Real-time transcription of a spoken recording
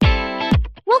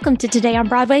Welcome to Today on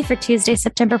Broadway for Tuesday,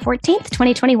 September 14th,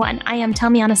 2021. I am Tell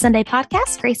Me on a Sunday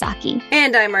podcast, Grace Aki.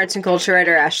 And I'm arts and culture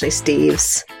writer Ashley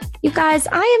Steves. You guys,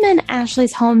 I am in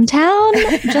Ashley's hometown,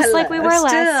 just like we were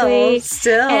last week.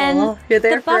 And you're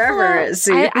there forever, it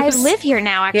seems. I live here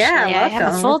now, actually. Yeah, welcome. I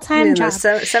have a full-time job.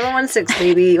 716,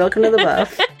 baby. Welcome to the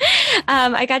Buff.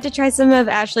 I got to try some of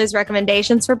Ashley's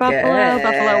recommendations for Buffalo. Good.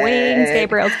 Buffalo Wings,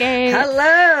 Gabriel's Game.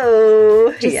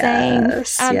 Hello. Just saying.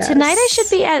 Yes. Tonight I should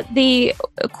be at the,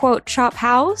 quote, Chop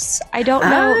House. I don't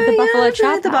know the Buffalo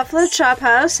Chop House. The Buffalo Chop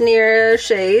House near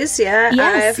Shays, yeah.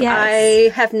 Yes.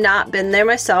 I have not been there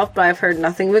myself, but I've heard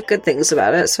nothing but good things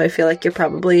about it, so I feel like you're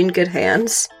probably in good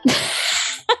hands.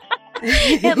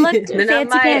 It looked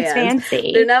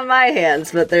fancy. They're not my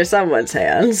hands, but they're someone's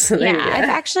hands. So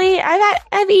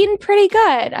I've eaten pretty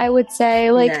good, I would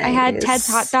say. Like, nice. I had Ted's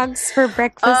hot dogs for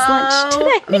breakfast lunch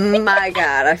today. My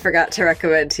God, I forgot to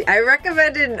recommend to you. I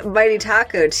recommended Mighty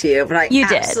Taco to you, but I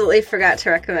absolutely forgot to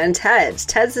recommend Ted's.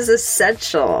 Ted's is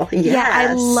essential. Yes. Yeah,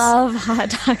 I love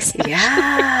hot dogs.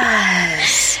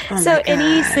 Yes. So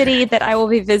any city that I will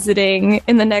be visiting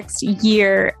in the next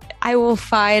year, I will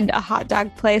find a hot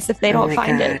dog place if they don't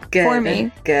find it for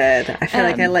me. Good. I feel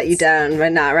like I let you down by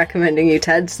not recommending you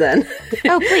Ted's then.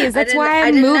 Oh, please. That's why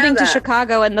I'm moving to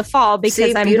Chicago in the fall,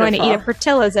 because I'm going to eat at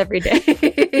Portillo's every day.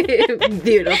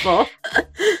 Beautiful.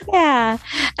 Yeah.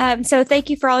 So thank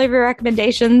you for all of your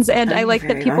recommendations. And I like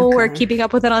that people were keeping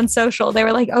up with it on social. They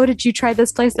were like, oh, did you try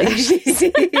this place? So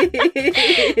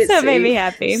it made me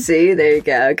happy. See, there you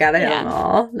go. Gotta hit them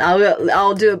all.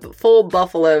 I'll do a full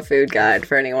Buffalo food guide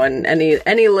for anyone.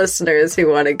 Any listeners who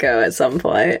want to go at some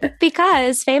point.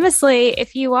 Because famously,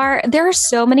 there are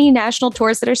so many national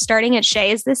tours that are starting at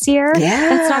Shays this year. Yeah.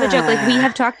 That's not a joke. Like, we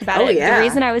have talked about it. Yeah. The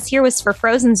reason I was here was for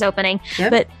Frozen's opening.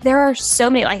 Yep. But there are so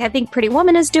many. Like, I think Pretty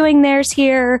Woman is doing theirs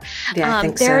here. Yeah, I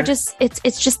think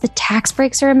it's just the tax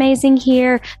breaks are amazing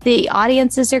here. The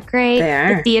audiences are great. They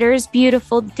are. The theater is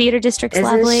beautiful. The theater district's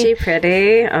lovely. Isn't she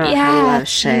pretty? Oh, yeah, I love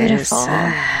Shays. beautiful.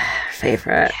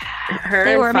 Favorite. Yeah.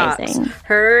 They were amazing.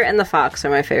 Her and the Fox are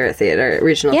my favorite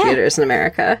regional theaters in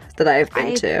America that I've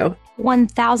been to.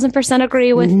 1000%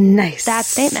 agree with that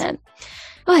statement.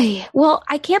 Oy. Well,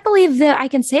 I can't believe that I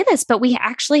can say this, but we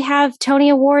actually have Tony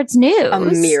Awards news. A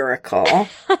miracle.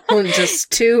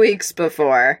 Just 2 weeks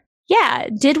before. Yeah.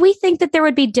 Did we think that there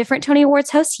would be different Tony Awards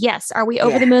hosts? Yes. Are we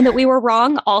over the moon that we were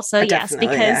wrong? Also, yes,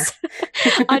 because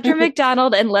Audra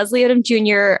McDonald and Leslie Odom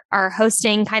Jr. are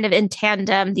hosting kind of in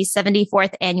tandem the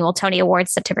 74th annual Tony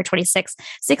Awards, September 26th.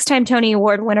 Six-time Tony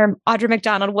Award winner Audra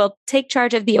McDonald will take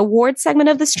charge of the award segment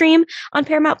of the stream on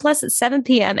Paramount Plus at 7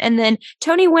 p.m. And then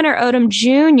Tony winner Odom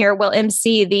Jr. will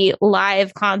MC the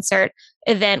live concert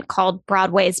event called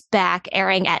Broadway's Back,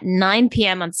 airing at 9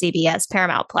 p.m. on CBS,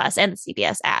 Paramount Plus, and the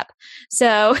CBS app.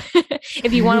 So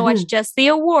if you want to watch just the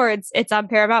awards, it's on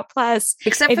Paramount Plus.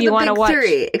 Except for the big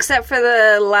three. Except for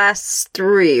the last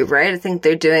three, right? I think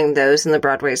they're doing those in the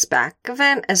Broadway's Back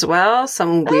event as well.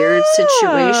 Some weird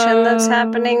situation that's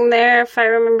happening there, if I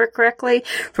remember correctly,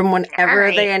 from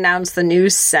whenever they announced the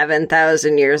news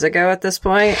 7,000 years ago at this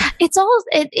point. It's all,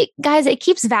 guys, it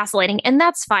keeps vacillating, and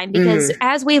that's fine, because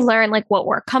as we learn, like, what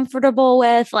we're comfortable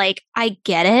with, like, I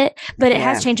get it, but it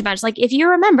has changed a bunch. Like, if you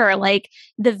remember, like,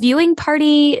 the viewing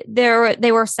party,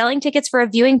 they were selling tickets for a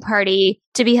viewing party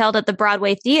to be held at the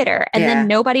Broadway Theater, and then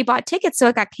nobody bought tickets, so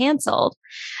it got canceled.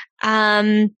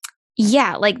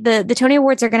 Like the Tony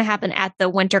Awards are going to happen at the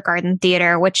Winter Garden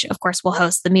Theater, which of course will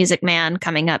host the Music Man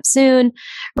coming up soon.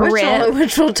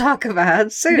 Which we'll talk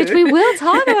about soon. Which we will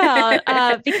talk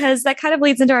about, because that kind of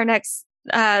leads into our next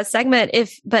segment.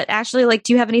 But Ashley, like,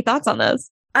 do you have any thoughts on this?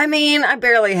 I mean, I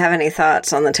barely have any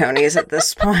thoughts on the Tonys at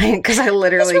this point, because I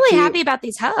literally I'm just really happy about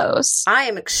these hosts. I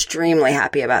am extremely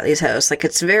happy about these hosts. Like,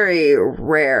 it's very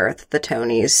rare that the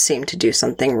Tonys seem to do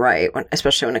something right,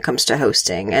 especially when it comes to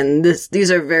hosting. And these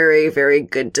are very, very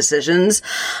good decisions.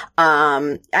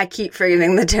 I keep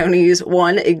forgetting the Tonys,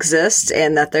 one, exist,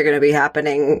 and that they're going to be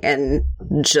happening in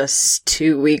just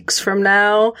 2 weeks from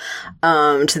now,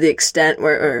 to the extent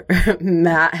where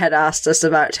Matt had asked us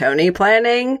about Tony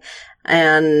planning.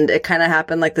 And it kind of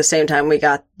happened like the same time we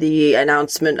got the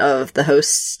announcement of the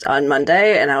hosts on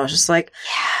Monday. And I was just like,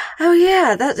 oh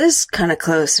yeah, that is kind of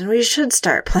close, and we should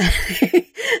start planning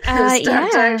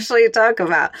stuff to actually talk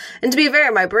about. And to be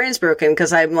fair, my brain's broken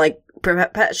because I'm like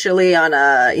perpetually on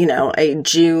a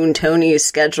June Tonys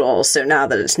schedule. So now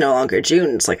that it's no longer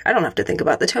June, it's like I don't have to think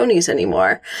about the Tonys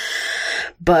anymore.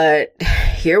 But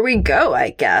here we go,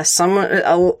 I guess. Someone,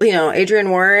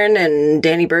 Adrienne Warren and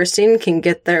Danny Burstein can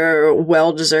get their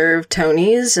well-deserved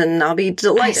Tonys, and I'll be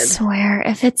delighted. I swear,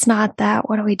 if it's not that,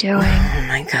 what are we doing? Oh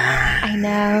my God. I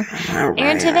know.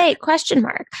 Aaron Tveit, question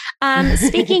mark.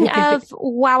 Speaking of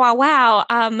wow,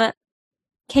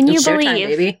 can you believe time,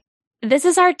 baby. This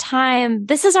is our time.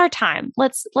 This is our time.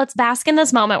 Let's bask in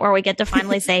this moment where we get to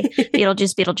finally say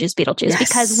Beetlejuice, Beetlejuice, Beetlejuice, yes.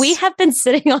 Because we have been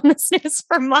sitting on this news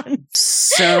for months.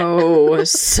 So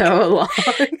long.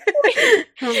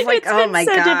 I was like, oh my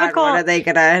God, difficult. When are they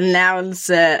going to announce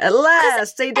it? At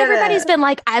last, they did Everybody's been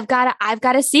like, I've got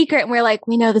a secret. And we're like,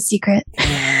 we know the secret.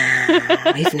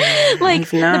 Yeah, we've known. Like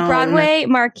the Broadway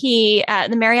marquee,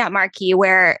 the Marriott marquee,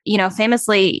 where,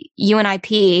 famously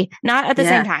UNIP, not at the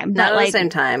same time, but not at the same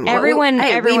time. Everyone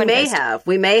we may have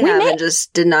and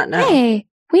just did not know. Hey,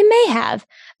 we may have.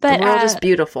 But the world is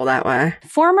beautiful that way.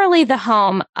 Formerly the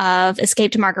home of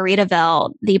Escape to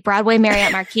Margaritaville, the Broadway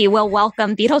Marriott Marquis will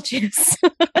welcome Beetlejuice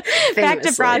back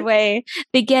to Broadway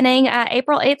beginning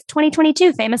April 8th,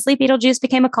 2022. Famously, Beetlejuice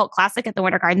became a cult classic at the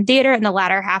Winter Garden Theater in the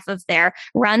latter half of their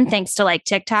run, thanks to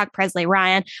TikTok, Presley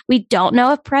Ryan. We don't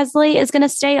know if Presley is going to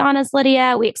stay on as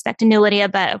Lydia. We expect a new Lydia,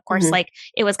 but of course,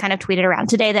 it was kind of tweeted around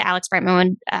today that Alex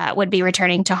Brightman would be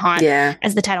returning to haunt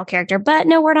as the title character, but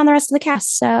no word on the rest of the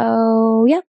cast. So,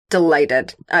 yeah.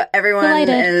 Delighted. Everyone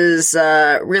is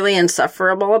really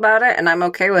insufferable about it, and I'm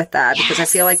okay with that because I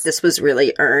feel like this was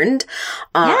really earned.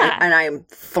 And I'm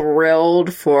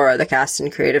thrilled for the cast and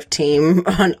creative team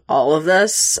on all of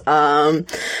this.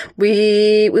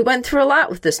 We went through a lot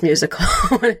with this musical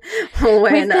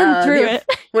when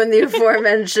the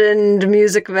aforementioned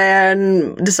Music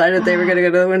Man decided they were going to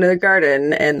go to the Winter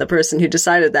Garden, and the person who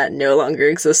decided that no longer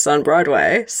exists on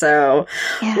Broadway. So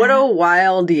what a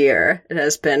wild year it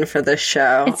has been for this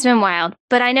show. It's been wild,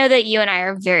 but I know that you and I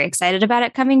are very excited about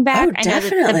it coming back. Oh,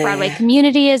 definitely. I know that the Broadway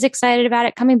community is excited about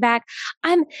it coming back.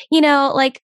 I'm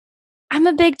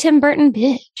a big Tim Burton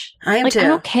bitch. I am too. I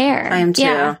don't care. I am too.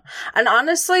 Yeah. And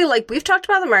honestly, we've talked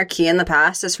about the Marquee in the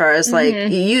past as far as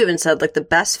you even said the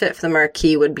best fit for the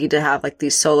Marquee would be to have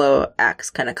these solo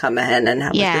acts kind of come in and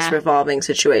have this revolving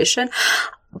situation.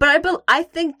 But I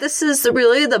think this is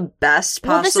really the best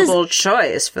possible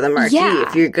choice for the Marquee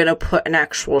if you're going to put an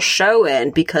actual show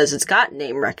in, because it's got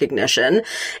name recognition.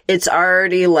 It's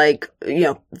already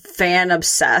fan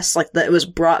obsessed. That it was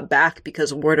brought back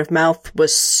because word of mouth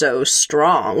was so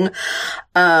strong.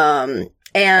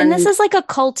 And this is a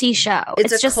culty show.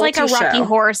 It's just like a Rocky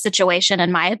Horror situation,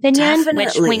 in my opinion,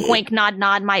 which wink, wink, nod,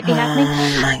 nod might be happening.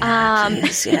 Oh my God,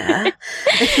 please, yeah.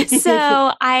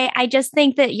 So I just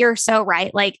think that you're so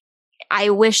right. I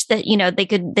wish that,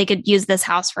 they could use this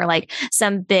house for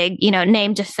some big,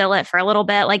 name to fill it for a little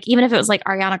bit. Even if it was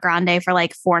Ariana Grande for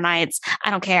 4 nights, I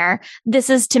don't care. This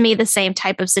is to me the same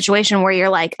type of situation where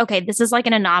you're okay, this is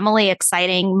an anomaly,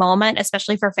 exciting moment,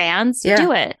 especially for fans. Yeah.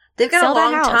 Do it. They've got a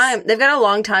long time. They've got a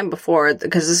long time before,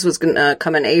 because this was going to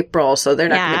come in April, so they're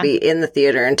not going to be in the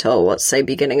theater until, let's say,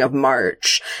 beginning of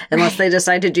March, unless they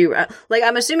decide to do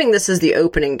I'm assuming this is the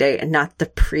opening date and not the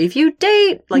preview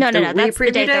date. No, that's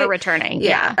the date they're returning.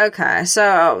 Yeah. Okay.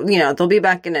 So they'll be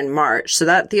back in March, so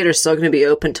that theater's still going to be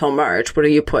open till March. What do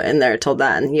you put in there till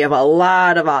then? You have a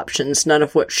lot of options, none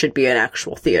of which should be an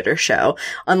actual theater show,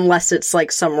 unless it's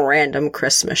some random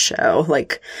Christmas show,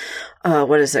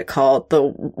 what is it called?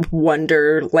 The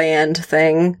Wonderland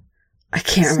thing? I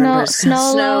can't remember.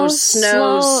 Slow-mo.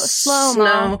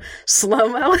 Slow-mo.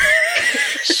 Shlomo.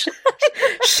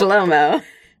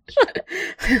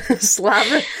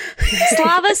 Slava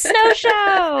Snow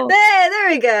Show. There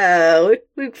we go.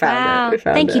 We found it.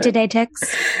 Thank you today, Tix.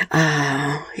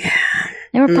 Oh, yeah.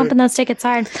 They were pumping those tickets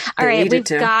hard. All right, we've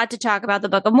got to talk about the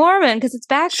Book of Mormon because it's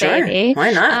back, baby.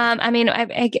 Why not?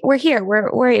 We're here.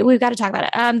 We've got to talk about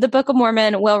it. The Book of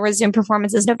Mormon will resume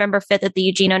performances November 5th at the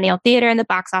Eugene O'Neill Theater, and the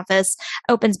box office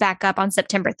opens back up on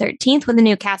September 13th with a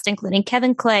new cast including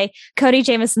Kevin Clay, Cody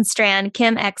Jamieson Strand,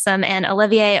 Kim Exum, and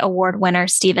Olivier Award winner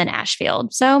Stephen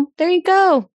Ashfield. So there you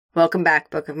go. Welcome back,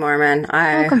 Book of Mormon.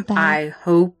 I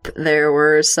hope there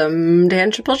were some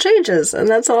tangible changes, and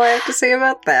that's all I have to say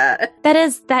about that.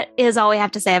 That is all we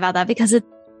have to say about that, because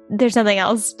there's nothing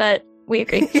else, but we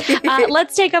agree.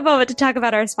 Let's take a moment to talk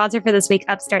about our sponsor for this week,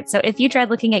 Upstart. So if you dread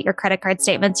looking at your credit card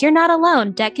statements, you're not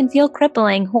alone. Debt can feel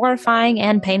crippling, horrifying,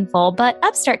 and painful, but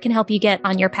Upstart can help you get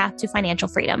on your path to financial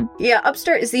freedom. Yeah,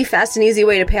 Upstart is the fast and easy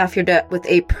way to pay off your debt with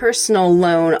a personal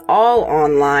loan, all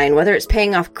online. Whether it's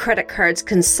paying off credit cards,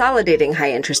 consolidating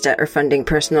high interest debt, or funding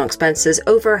personal expenses,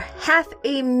 over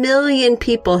 500,000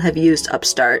 people have used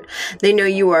Upstart. They know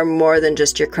you are more than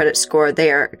just your credit score.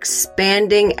 They are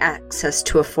expanding access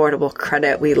to affordable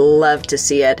credit. We love to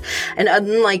see it. And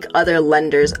unlike other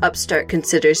lenders, Upstart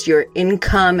considers your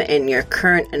income and your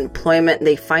current employment.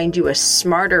 They find you a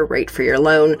smarter rate for your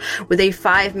loan. With a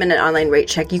 5-minute online rate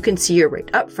check, you can see your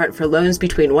rate upfront for loans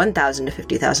between $1,000 to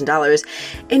 $50,000,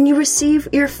 and you receive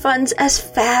your funds as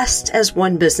fast as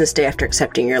 1 business day after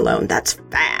accepting your loan. That's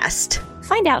fast.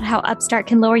 Find out how Upstart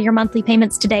can lower your monthly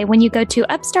payments today when you go to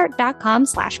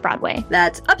upstart.com/Broadway.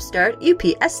 That's Upstart,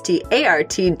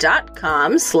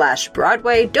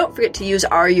 UPSTART.com/Broadway. Don't forget to use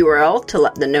our URL to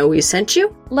let them know we sent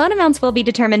you. Loan amounts will be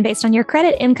determined based on your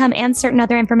credit, income, and certain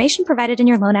other information provided in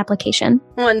your loan application.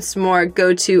 Once more,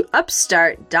 go to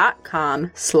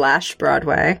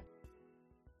upstart.com/Broadway.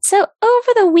 So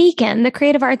over the weekend, the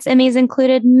Creative Arts Emmys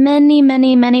included many,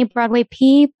 many, many Broadway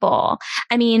people.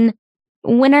 I mean,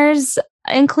 winners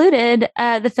included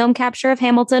the film capture of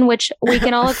Hamilton, which we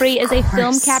can all agree is a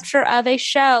film capture of a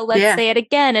show. Let's say it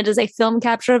again. It is a film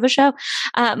capture of a show,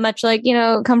 much like,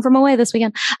 Come From Away this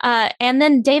weekend. And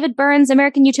then David Byrne's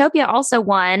American Utopia also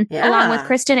won, along with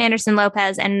Kristen Anderson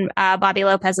Lopez and Bobby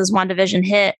Lopez's WandaVision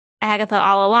hit, Agatha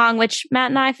All Along, which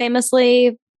Matt and I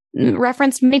famously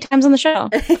referenced many times on the show.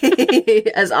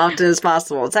 As often as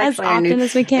possible. It's actually as often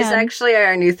as we can. It's actually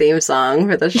our new theme song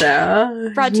for the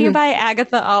show. Brought to you by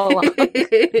Agatha All Along.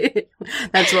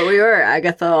 That's what we were,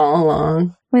 Agatha All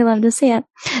Along. We love to see it.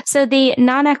 So the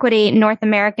non-equity North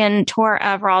American tour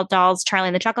of Roald Dahl's Charlie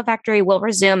and the Chocolate Factory will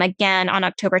resume again on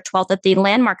October 12th at the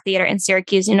Landmark Theater in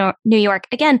Syracuse, New York.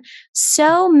 Again,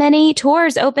 so many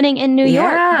tours opening in New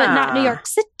York, but not New York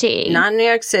City. Not New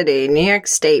York City, New York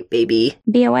State, baby.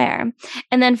 Be aware.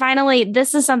 And then finally,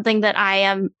 this is something that I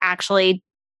am actually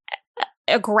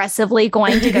aggressively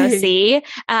going to go see.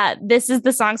 This is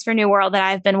the Songs for New World that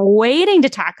I've been waiting to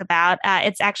talk about.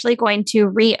 It's actually going to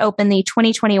reopen the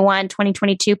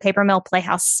 2021-2022 Paper Mill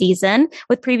Playhouse season,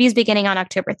 with previews beginning on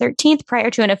October 13th prior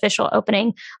to an official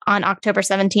opening on October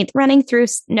 17th, running through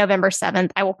November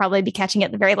 7th. I will probably be catching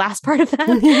it the very last part of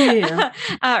that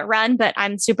run, but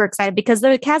I'm super excited because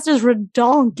the cast is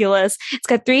redonkulous. It's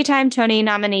got 3-time Tony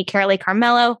nominee Carolee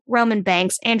Carmello, Roman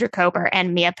Banks, Andrew Kober,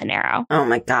 and Mia Pinero. Oh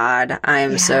my God. I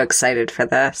am so excited for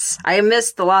this. I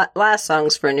missed the last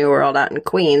Songs for a New World out in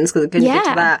Queens because I couldn't get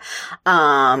to that.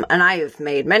 And I've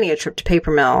made many a trip to Paper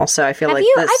Mill, so I feel Have like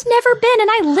you? this... I've never been, and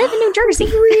I live in New Jersey.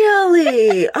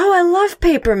 Really? Oh, I love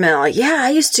Paper Mill. Yeah,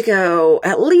 I used to go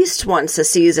at least once a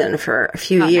season for a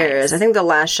few years. Nice. I think the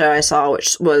last show I saw,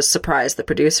 which was Surprise the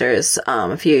Producers,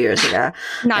 a few years ago.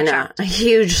 Not shocked.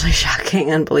 Hugely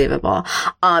shocking, unbelievable.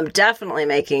 Definitely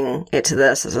making it to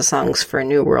this as a Songs for a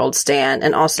New World stan,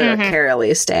 and also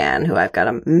Carolee stan, who I've got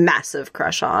a massive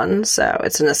crush on, so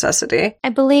it's a necessity. I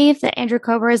believe that Andrew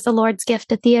Kober is the Lord's gift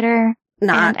to theater.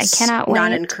 I cannot wait.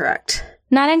 Not incorrect.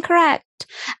 Not incorrect.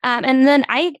 And then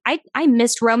I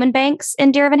missed Roman Banks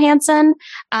in Dear Evan Hansen,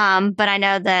 but I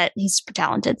know that he's super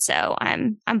talented, so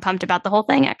I'm pumped about the whole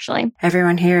thing, actually.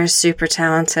 Everyone here is super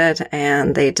talented,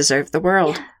 and they deserve the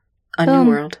world. Yeah. A new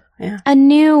world. Yeah. A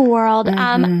new world.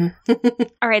 All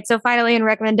right. So finally, in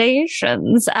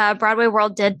recommendations, Broadway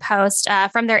World did post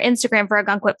from their Instagram for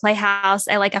Algonquin Playhouse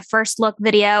a first look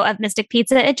video of Mystic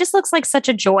Pizza. It just looks like such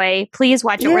a joy. Please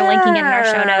watch it. We're linking it in our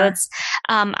show notes.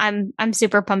 I'm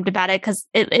super pumped about it because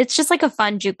it's just like a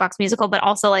fun jukebox musical, but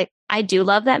also I do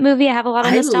love that movie. I have a lot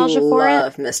of nostalgia for it. I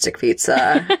love Mystic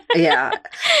Pizza. Yeah.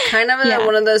 Kind of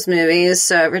one of those movies.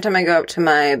 So every time I go up to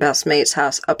my best mate's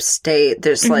house upstate,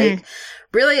 there's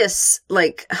really a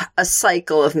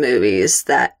cycle of movies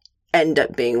that end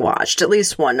up being watched, at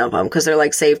least one of them, because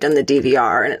they're saved on the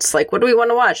DVR, and it's what do we want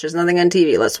to watch? There's nothing on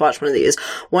TV. Let's watch one of these.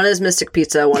 One is Mystic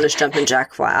Pizza, one is Jumpin'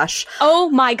 Jack Flash. Oh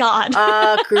my God.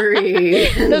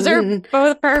 Agreed. Those are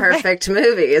both perfect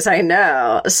movies, I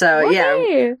know. So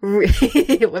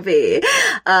Whoopee.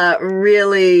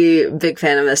 Really big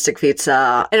fan of Mystic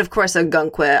Pizza. And of course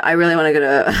Algonquin. I really want to go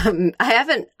to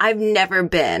I've never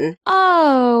been.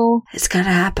 Oh. It's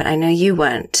gonna happen. I know you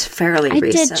went fairly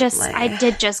recently. I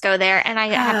did just go there, and I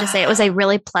have to say it was a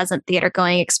really pleasant theater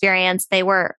going experience. They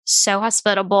were so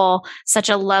hospitable, such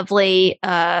a lovely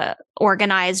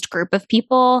organized group of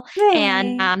people. Yay.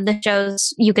 And the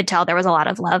shows, you could tell there was a lot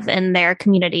of love in their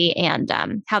community and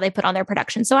how they put on their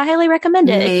production. So I highly recommend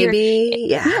it.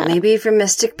 Maybe for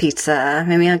Mystic Pizza.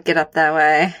 Maybe I'll get up that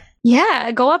way. Yeah,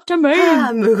 go up to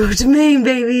Maine. Go to Maine,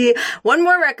 baby. One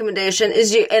more recommendation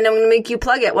is and I'm going to make you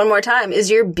plug it one more time, is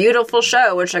your beautiful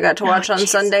show, which I got to watch on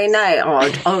Sunday night.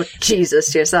 Oh,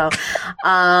 Jesus, yourself.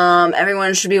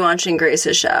 Everyone should be watching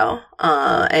Grace's show.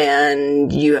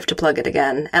 And you have to plug it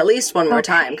again, at least one more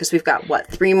time, because we've got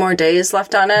 3 more days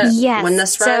left on it? Yes. When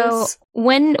this runs?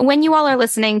 when you all are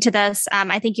listening to this,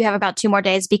 I think you have about 2 more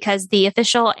days because the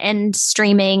official end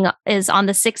streaming is on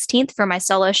the 16th for my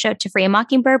solo show, To Free a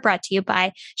Mockingbird, brought to you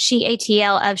by She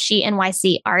ATL of She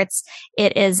NYC Arts.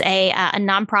 It is a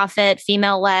nonprofit,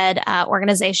 female-led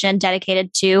organization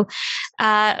dedicated to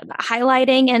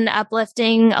highlighting and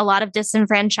uplifting a lot of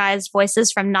disenfranchised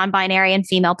voices from non-binary and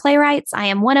female playwrights. I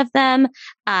am one of them.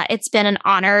 It's been an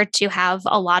honor to have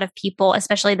a lot of people,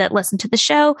 especially that listen to the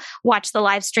show, watch the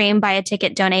live stream, buy a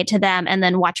ticket, donate to them, and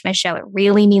then watch my show. It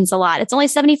really means a lot. It's only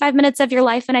 75 minutes of your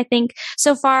life, and I think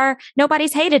so far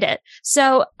nobody's hated it.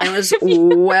 So it was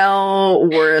well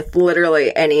worth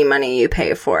literally any money you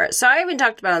pay for it. So I even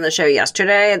talked about on the show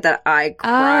yesterday that I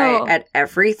cry at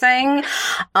everything.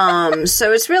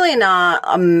 So it's really not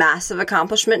a massive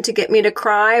accomplishment to get me to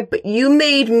cry, but you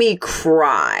made me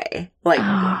cry.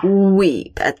 Like,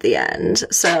 weep at the end.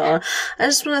 So I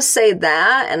just want to say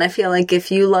that. And I feel like if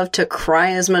you love to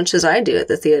cry as much as I do at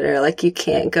the theater, like, you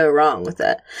can't go wrong with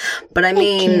it. But I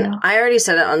mean, I already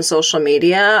said it on social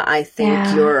media. I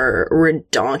think you're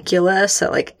redonkulous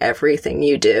at, like, everything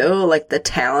you do. Like, the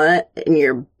talent in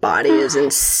your body is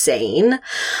insane.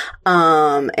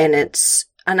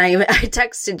 And I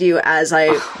texted you as I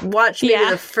watched maybe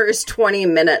the first 20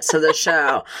 minutes of the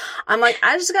show. I'm like,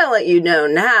 I just gotta let you know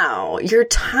now, your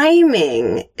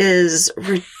timing is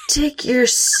ridiculous. You're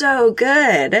so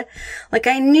good. Like,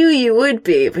 I knew you would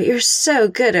be, but you're so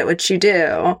good at what you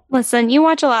do. Listen, you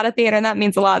watch a lot of theater, and that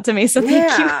means a lot to me, so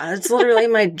thank you. Yeah, it's literally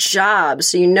my job,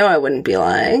 so you know I wouldn't be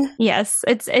lying. Yes,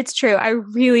 it's true. I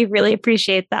really, really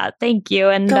appreciate that. Thank you.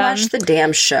 And go watch the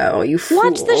damn show, you fools.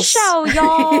 Watch the show,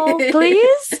 y'all, please.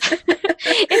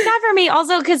 It's not for me.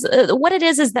 Also, because what it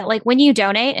is that, like, when you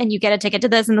donate and you get a ticket to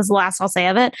this, and this is the last I'll say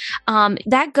of it,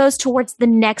 that goes towards the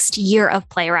next year of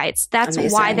playwrights. That's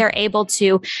amazing. Why they're able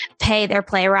to pay their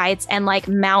playwrights and, like,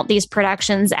 mount these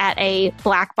productions at a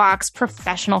black box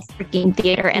professional freaking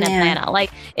theater in Atlanta.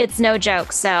 Like, it's no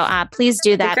joke. So please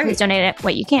do that. Please donate it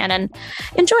what you can and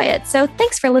enjoy it. So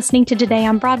thanks for listening to Today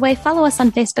on Broadway. Follow us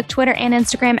on Facebook, Twitter, and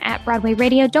Instagram at Broadway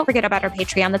Radio. Don't forget about our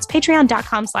Patreon. That's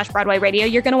patreon.com/Broadway Radio.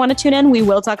 You're going to want to tune in. We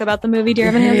will talk about the movie Dear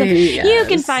Evan Hansen. Yes. You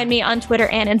can find me on Twitter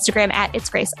and Instagram at It's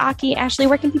Grace Aki. Ashley,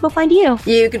 where can people find you?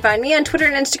 You can find me on Twitter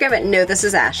and Instagram at No This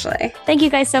Is Ashley. Thank you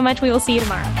guys so much. We will see you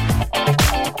tomorrow.